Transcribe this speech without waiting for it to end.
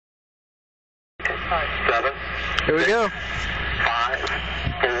7. Here we go. 5,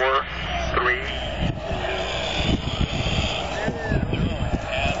 4, 3.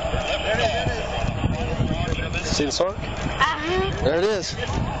 See the spark? There it is.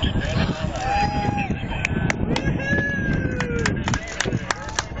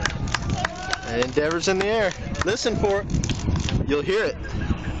 And Endeavor's in the air. Listen for it. You'll hear it.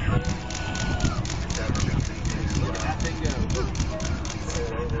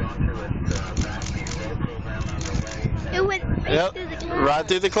 It went right through the clouds. Right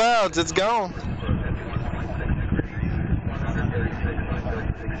through the clouds. It's gone.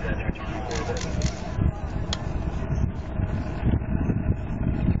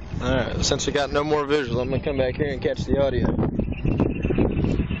 Alright, since we got no more visual, I'm going to come back here and catch the audio.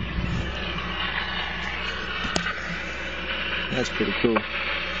 That's pretty cool.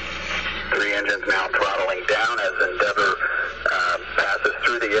 3 engines now throttling down as Endeavour passes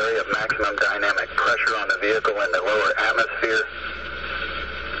through the area of maximum dynamic pressure on the vehicle in the lower atmosphere.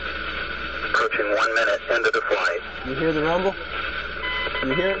 Approaching 1 minute into the flight. You hear the rumble?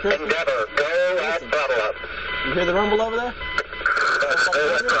 You hear it, Chris? Endeavour, go at throttle up. You hear the rumble over there?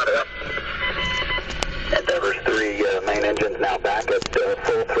 Go at throttle up. Endeavour's 3 main engines now back at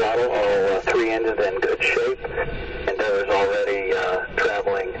full throttle. All 3 engines in good shape. Endeavour's already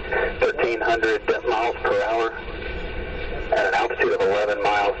traveling 1,300 miles per hour at an altitude of 11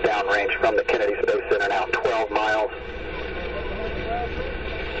 miles downrange from the Kennedy Space Center, now 12 miles.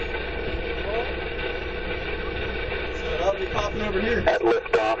 At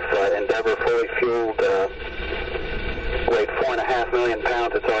liftoff, Endeavour fully fueled, weighed 4.5 million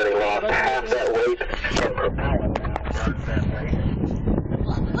pounds. It's already lost half that weight in propellant.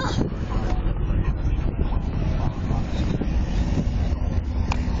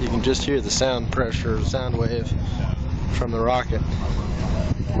 You can just hear the sound pressure, sound wave from the rocket.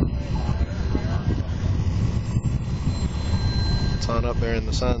 It's on up there in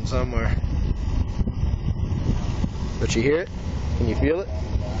the sun somewhere. But you hear it? Can you feel it?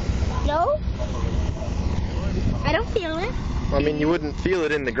 No. I don't feel it. I mean, you wouldn't feel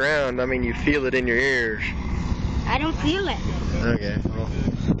it in the ground. I mean, you feel it in your ears. I don't feel it. Okay, well.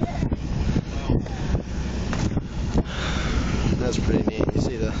 That's pretty neat. You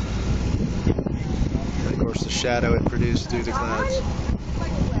see of course, the shadow it produced through the clouds.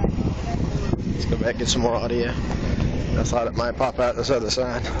 Let's go back and get some more audio. I thought it might pop out this other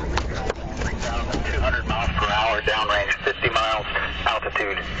side. 3,200 miles per hour, downrange 50 miles,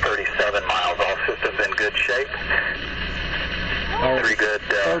 altitude 37 miles. All systems in good shape. 3 good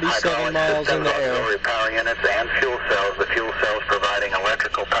 37 miles in the air. Auxiliary power units and fuel cells. The fuel cells providing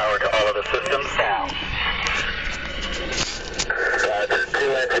electrical power to all of the systems. Down. Roger, 2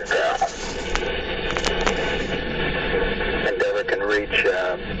 engines down. Endeavour can reach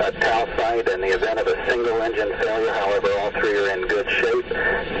a TOW site in the event of a single engine failure. However, all 3 are in good shape.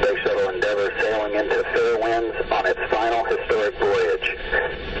 Space Shuttle Endeavour sailing into fair winds on its final historic voyage.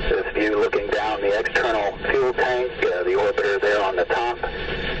 This view looking down the external fuel tank, the orbiter there on the top,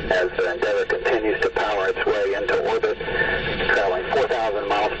 as Endeavour continues to power its way into orbit, traveling 4,000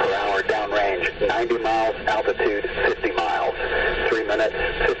 miles per hour downrange, 90 miles, altitude 50 miles. 3 minutes,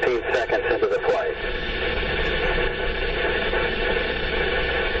 15 seconds into the flight.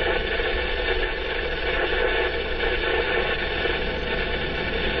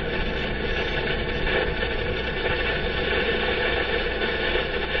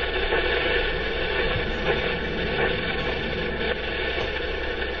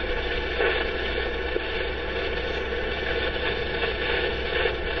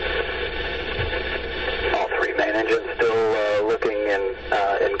 Engine still looking in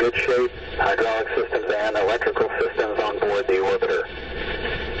good shape. Hydraulic systems and electrical systems on board the orbiter.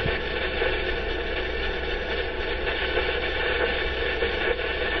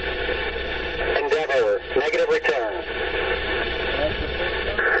 Endeavour, negative return.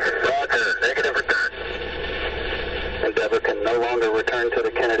 Roger, negative return. Endeavour can no longer return to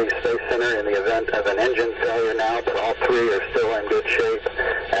the Kennedy Space Center in the event of an engine failure now, but all 3 are still in good shape,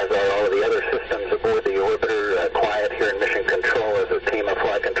 as are all of the other systems aboard the orbiter. Quiet here in mission control as a team of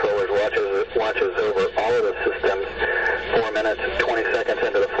flight controllers watches over all of the systems. 4 minutes, 20 seconds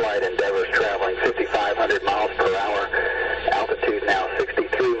into the flight, Endeavour's traveling 5,500 miles per hour. Altitude now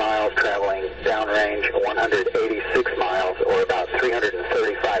 63 miles, traveling downrange 186 miles, or about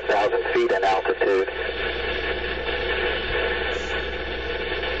 335,000 feet in altitude.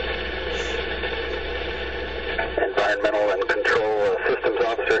 Environmental and Control Systems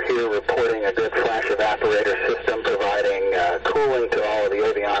Officer here reporting a good flash evaporator system providing cooling to all of the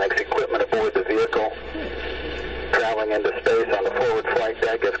avionics equipment aboard the vehicle. Traveling falling into space on the forward flight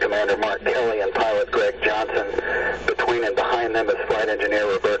deck is Commander Mark Kelly and pilot Greg Johnson. Between and behind them is flight engineer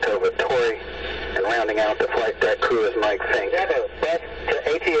Roberto Vittori. And rounding out the flight deck crew is Mike Fink. Endeavour, press to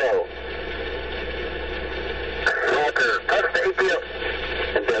ATO. Walker, press to ATO.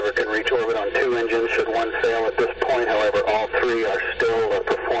 Endeavour can reach orbit on 2 engines should one fail at this point. However, all 3 are still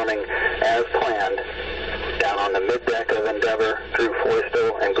performing as planned. Down on the middeck of Endeavour, Drew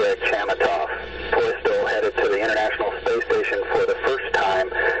Foystel and Greg Chamitoff. Foystel headed to the International Space Station for the first time.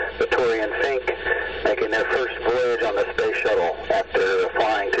 Vittori and Fink making their first voyage on the space shuttle after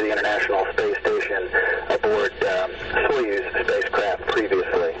flying to the International Space Station aboard Soyuz spacecraft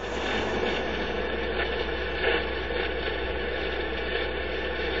previously.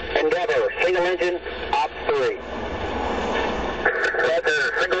 Endeavour, single engine, op 3.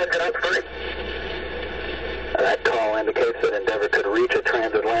 Roger, single engine op 3. That call indicates that Endeavour could reach a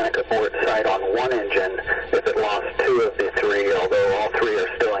transatlantic abort site on 1 engine if it lost 2 of the 3, although all 3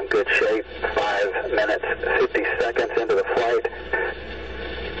 are still in good shape. 5 minutes, 50 seconds into the flight.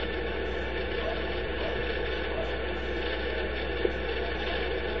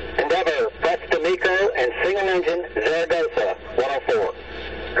 Endeavour, press to MECO and single engine, Zaragoza, 104.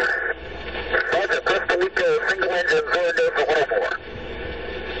 Roger, press to MECO, single engine, Zaragoza, 104.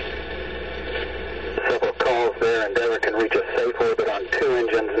 Several calls there. Endeavour can reach a safe orbit on 2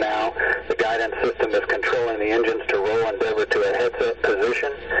 engines now. The guidance system is controlling the engines to roll Endeavour to a heads-up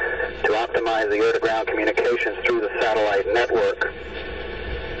position to optimize the air-to-ground communications through the satellite network.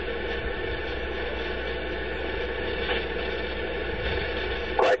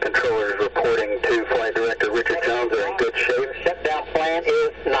 Flight controllers reporting to Flight Director Richard Jones are in good shape. Shutdown plan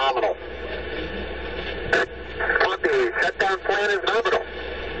is nominal. The shutdown plan is nominal.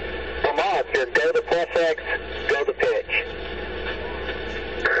 From off, you're go to press X, go to pitch.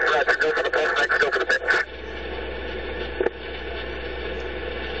 Roger, go for the press X, go for the pitch.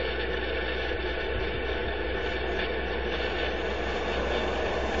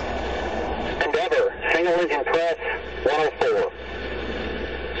 Endeavour, single engine press, 104.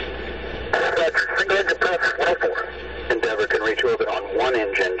 Roger, single engine press, 104. Endeavour can reach orbit on 1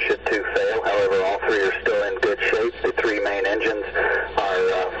 engine should 2 fail. However, all 3 are still in good shape. The 3 main engines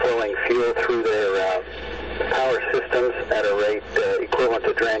are flowing fuel through their power systems at a rate equivalent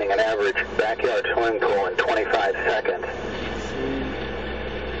to draining an average backyard swimming pool in 25 seconds.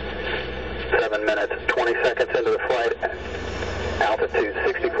 7 minutes, 20 seconds into the flight. Altitude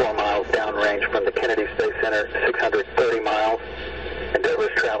 64 miles downrange from the Kennedy Space Center, 630 miles. Endeavour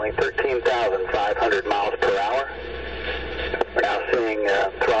is traveling 13,500 miles per hour. We're now seeing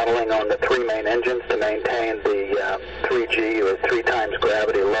throttling on the 3 main engines to maintain the 3G with 3 times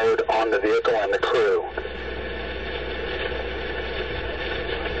gravity load on the vehicle and the crew.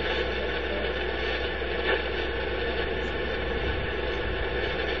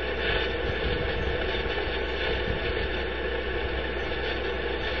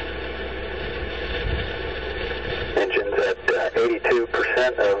 Engines at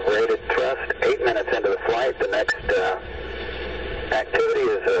 82% of rated thrust, 8 minutes into the flight. The next activity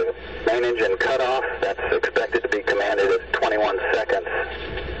is a main engine cutoff. That's expected to be commanded at 21 seconds.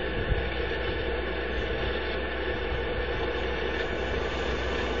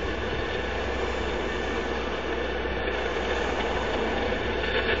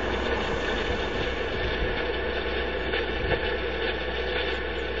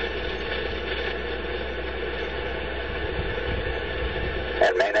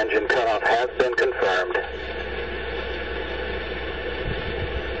 And main engine cutoff has been confirmed.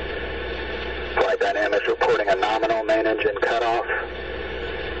 Flight Dynamics reporting a nominal main engine cutoff.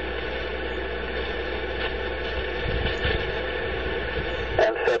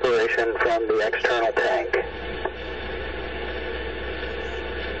 And separation from the external tank.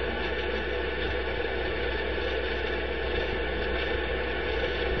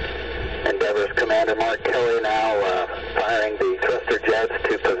 Endeavour's Commander Mark Kelly now firing the thruster jets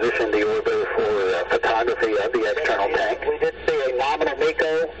to position the orbiter for photography of the external tank. We did see a nominal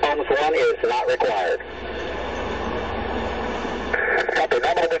MECO. OMS 1 is not required. Copy,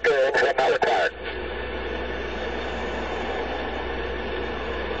 nominal MECO, OMS 1 not required.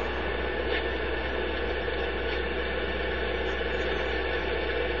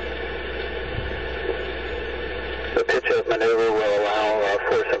 The pitch-up maneuver will allow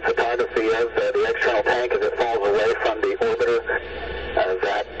for some photography of the external tank as it falls away from the orbiter.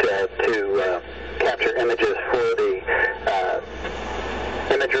 To capture images for the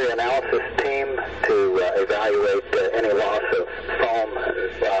imagery analysis team to evaluate any loss of foam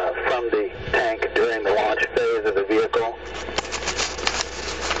from the tank during the launch phase of the vehicle.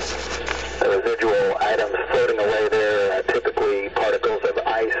 residual items floating away there, typically particles of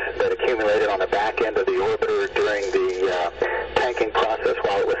ice that accumulated on the back end of the orbiter during the tanking process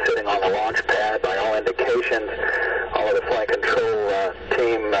while it was sitting on the launch pad. By all indications, all of the flight control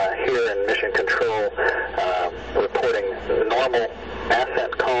team here in Mission Control reporting normal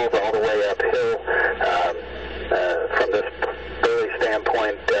ascent calls all the way uphill. From this early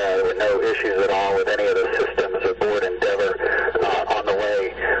standpoint, there were no issues at all with any of the systems aboard Endeavour on the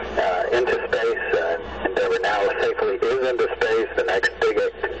way into space. Endeavour now safely is into space. The next big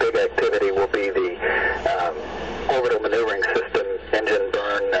activity will be the orbital maneuvering system engine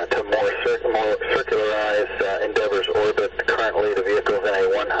burn to more circularize Endeavour's orbit. Currently, the vehicle is in a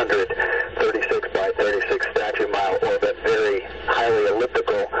 136 by 36 statute mile orbit, very highly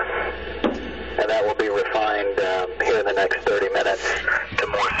elliptical, and that will be refined here in the next 30 minutes to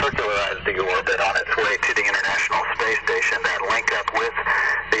more circularize the orbit on its way to the International Space Station. That link up with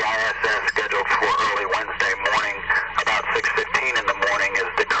the ISS scheduled for early Wednesday morning, about 6:15 in the morning, is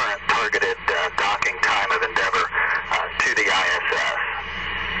the current targeted docking time of Endeavour to the ISS.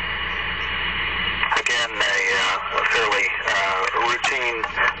 Again, a fairly routine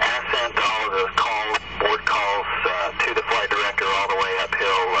ascent. All of the board calls to the flight director all the way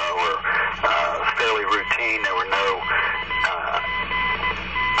uphill were fairly routine. There were no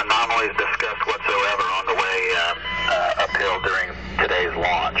anomalies discussed whatsoever on the way uphill during today's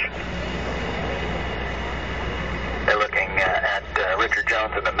launch. They're looking at Richard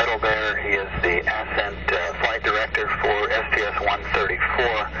Jones in the middle there. He is the ascent flight director for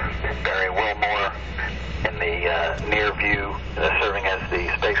STS-134. Barry Wilmore in the near view, serving as the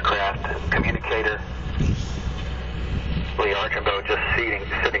spacecraft communicator. Lee Archambault just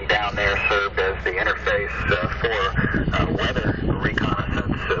sitting down there, served as the interface for weather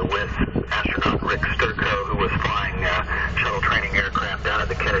reconnaissance with astronaut Rick Sturckow, who was flying shuttle training aircraft down at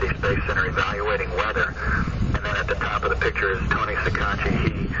the Kennedy Space Center evaluating weather. And then at the top of the picture is Tony Sacacci.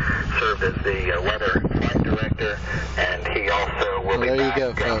 He served as the weather flight director, and he also will be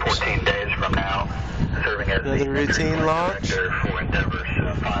back 14 days from now, serving as the routine launch director for Endeavour's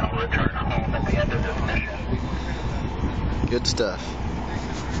final return home at the end of this mission. Good stuff.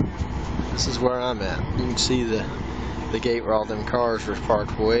 This is where I'm at. You can see the gate where all them cars were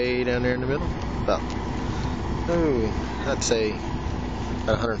parked way down there in the middle. About, I'd say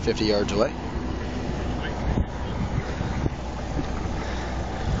about 150 yards away.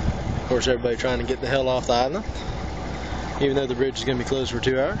 Of course, everybody trying to get the hell off the island, even though the bridge is going to be closed for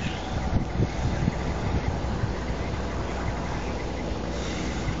 2 hours.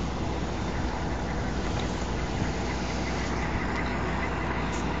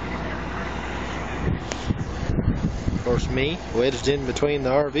 Of course, me wedged in between the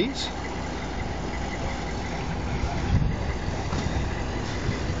RVs.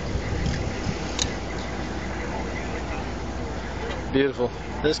 Beautiful.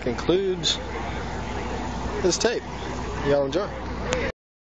 This concludes this tape. Y'all enjoy.